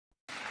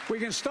We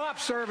can stop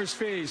service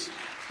fees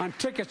on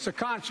tickets to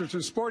concerts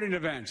and sporting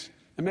events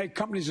and make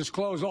companies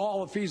disclose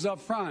all the fees up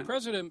front.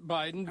 President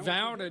Biden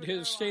vowed at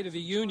his State of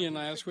the Union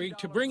last week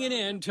to bring an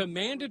end to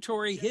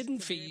mandatory hidden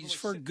fees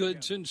for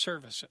goods and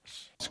services.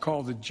 It's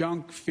called the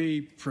Junk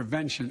Fee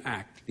Prevention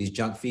Act. These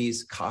junk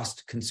fees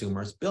cost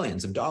consumers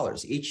billions of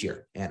dollars each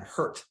year and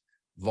hurt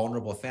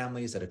vulnerable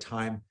families at a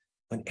time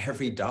when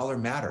every dollar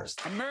matters.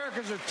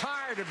 Americans are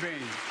tired of being.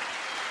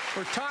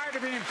 We're tired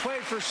of being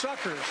played for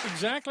suckers.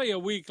 Exactly a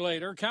week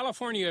later,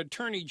 California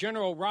Attorney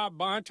General Rob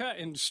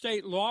Bonta and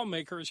state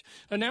lawmakers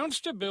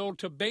announced a bill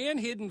to ban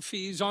hidden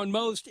fees on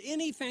most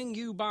anything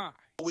you buy.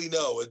 We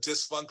know a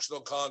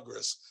dysfunctional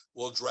Congress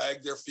will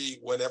drag their feet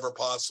whenever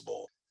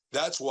possible.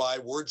 That's why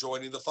we're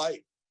joining the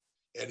fight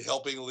and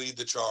helping lead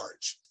the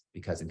charge.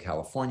 Because in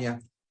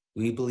California,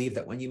 we believe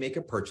that when you make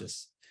a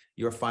purchase,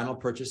 your final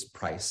purchase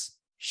price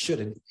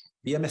shouldn't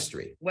be a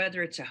mystery.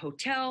 Whether it's a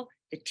hotel,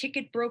 the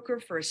ticket broker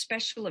for a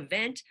special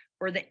event,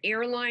 or the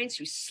airlines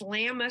who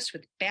slam us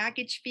with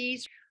baggage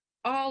fees,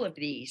 all of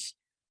these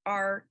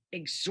are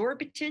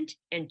exorbitant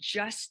and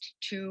just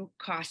too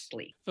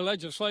costly. The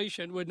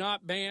legislation would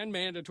not ban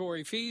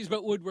mandatory fees,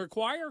 but would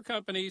require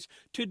companies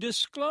to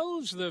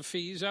disclose the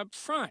fees up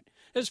front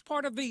as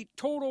part of the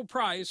total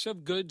price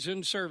of goods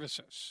and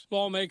services.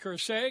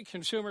 Lawmakers say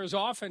consumers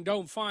often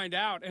don't find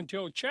out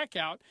until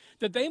checkout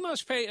that they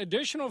must pay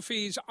additional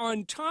fees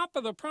on top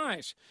of the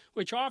price,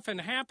 which often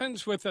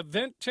happens with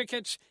event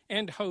tickets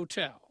and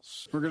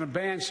hotels. We're going to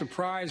ban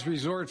surprise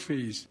resort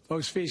fees.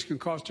 Those fees can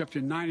cost up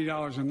to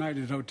 $90 a night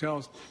at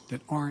hotels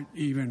that aren't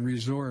even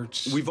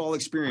resorts. We've all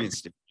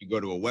experienced it. You go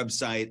to a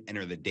website,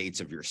 enter the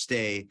dates of your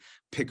stay,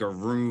 pick a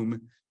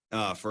room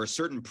for a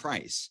certain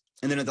price.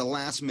 And then at the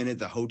last minute,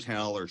 the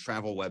hotel or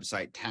travel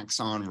website tacks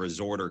on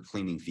resort or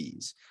cleaning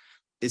fees.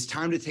 It's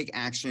time to take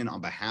action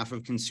on behalf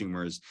of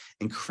consumers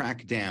and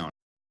crack down